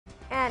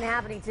And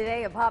happening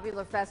today, a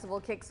popular festival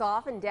kicks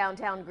off in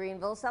downtown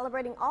Greenville,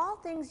 celebrating all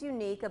things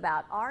unique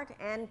about art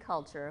and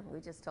culture.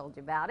 We just told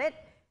you about it.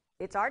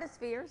 It's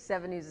Artisphere.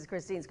 7 News'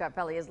 Christine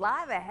Scarpelli is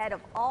live ahead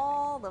of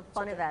all the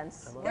fun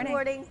events. Good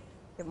morning.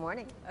 Good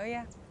morning. Oh,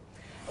 yeah.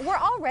 We're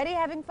already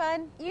having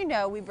fun. You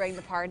know we bring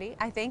the party,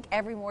 I think,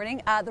 every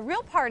morning. The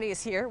real party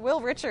is here,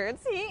 Will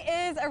Richards. He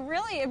is a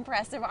really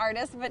impressive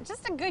artist, but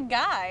just a good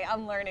guy,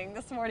 I'm learning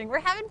this morning. We're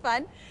having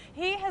fun.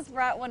 He has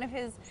brought one of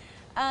his,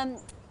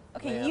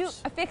 okay,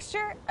 lamps. a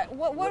fixture?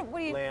 What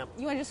do you, Lamp.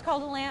 You want to just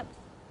call it a lamp?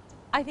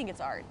 I think it's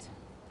art.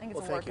 I think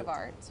it's a work of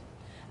art.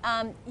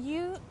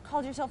 You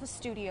called yourself a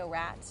studio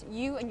rat.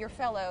 You and your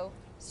fellow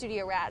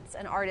studio rats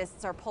and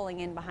artists are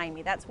pulling in behind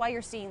me. That's why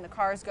you're seeing the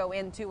cars go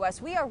into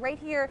us. We are right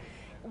here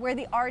where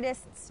the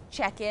artists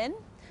check in.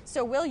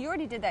 So Will, you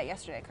already did that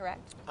yesterday,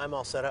 correct? I'm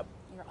all set up.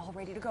 You're all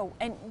ready to go.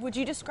 And would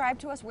you describe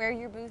to us where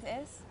your booth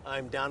is?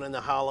 I'm down in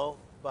the hollow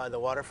by the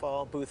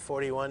waterfall, booth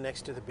 41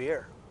 next to the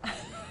beer.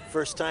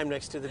 First time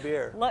next to the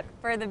beer. Look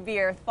for the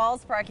beer.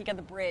 Falls Park, you got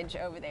the bridge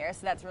over there, so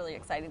that's really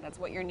exciting. That's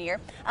what you're near.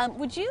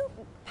 Would you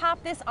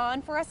pop this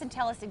on for us and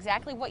tell us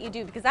exactly what you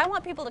do? Because I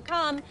want people to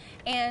come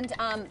and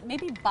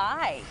maybe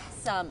buy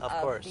some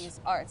of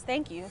these arts.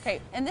 Thank you. Okay,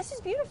 and this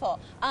is beautiful.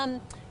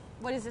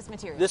 What is this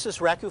material? This is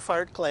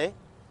raku-fired clay.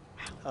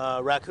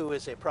 Raku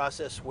is a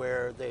process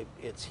where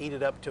it's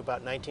heated up to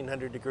about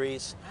 1900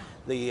 degrees.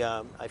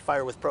 I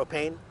fire with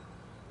propane,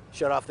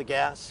 shut off the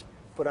gas,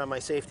 put on my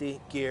safety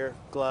gear,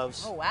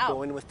 gloves,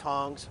 go in with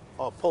tongs,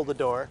 I'll pull the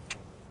door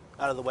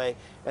out of the way,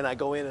 and I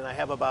go in and I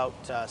have about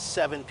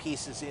 7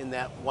 pieces in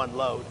that one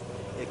load.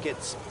 It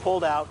gets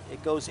pulled out,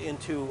 it goes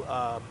into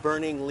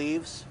burning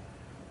leaves.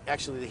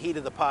 Actually, the heat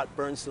of the pot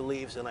burns the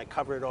leaves, and I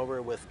cover it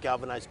over with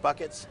galvanized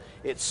buckets.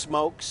 It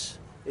smokes,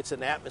 it's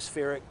an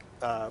atmospheric,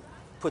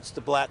 puts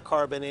the black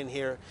carbon in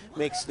here,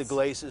 makes the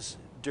glazes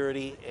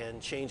dirty,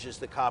 and changes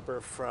the copper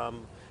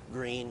from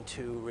green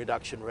to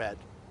reduction red.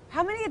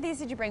 How many of these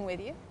did you bring with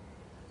you?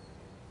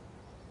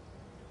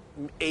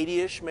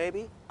 80-ish,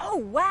 maybe. Oh,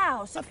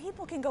 wow. So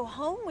people can go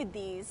home with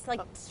these,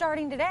 like,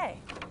 starting today.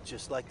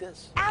 Just like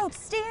this.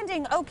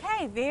 Outstanding.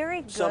 Okay,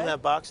 very good. Some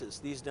have boxes.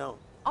 These don't.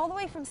 All the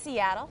way from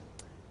Seattle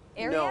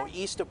area? No,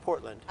 east of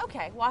Portland.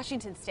 Okay,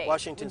 Washington State.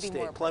 Washington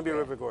State, Columbia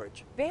River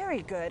Gorge.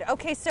 Very good.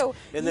 Okay, so...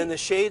 And then the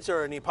shades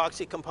are an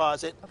epoxy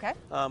composite. Okay.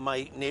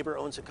 My neighbor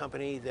owns a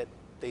company that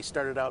they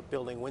started out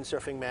building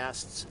windsurfing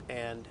masts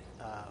and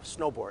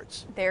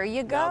snowboards. There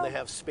you go. Now they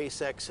have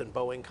SpaceX and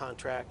Boeing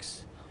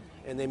contracts,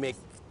 and they make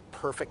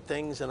perfect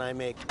things, and I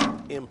make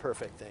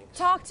imperfect things.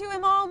 Talk to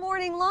him all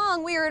morning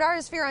long. We are at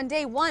Artisphere on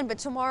day 1, but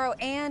tomorrow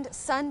and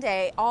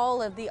Sunday,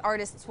 all of the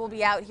artists will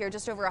be out here.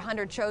 Just over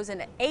 100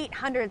 chosen,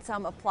 800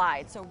 some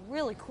applied. So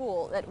really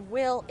cool that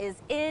Will is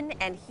in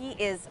and he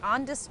is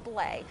on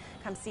display.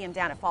 Come see him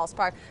down at Falls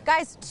Park.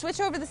 Guys, switch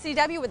over to the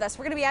CW with us.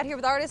 We're going to be out here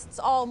with artists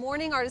all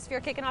morning.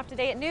 Artisphere kicking off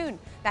today at noon.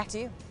 Back to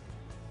you.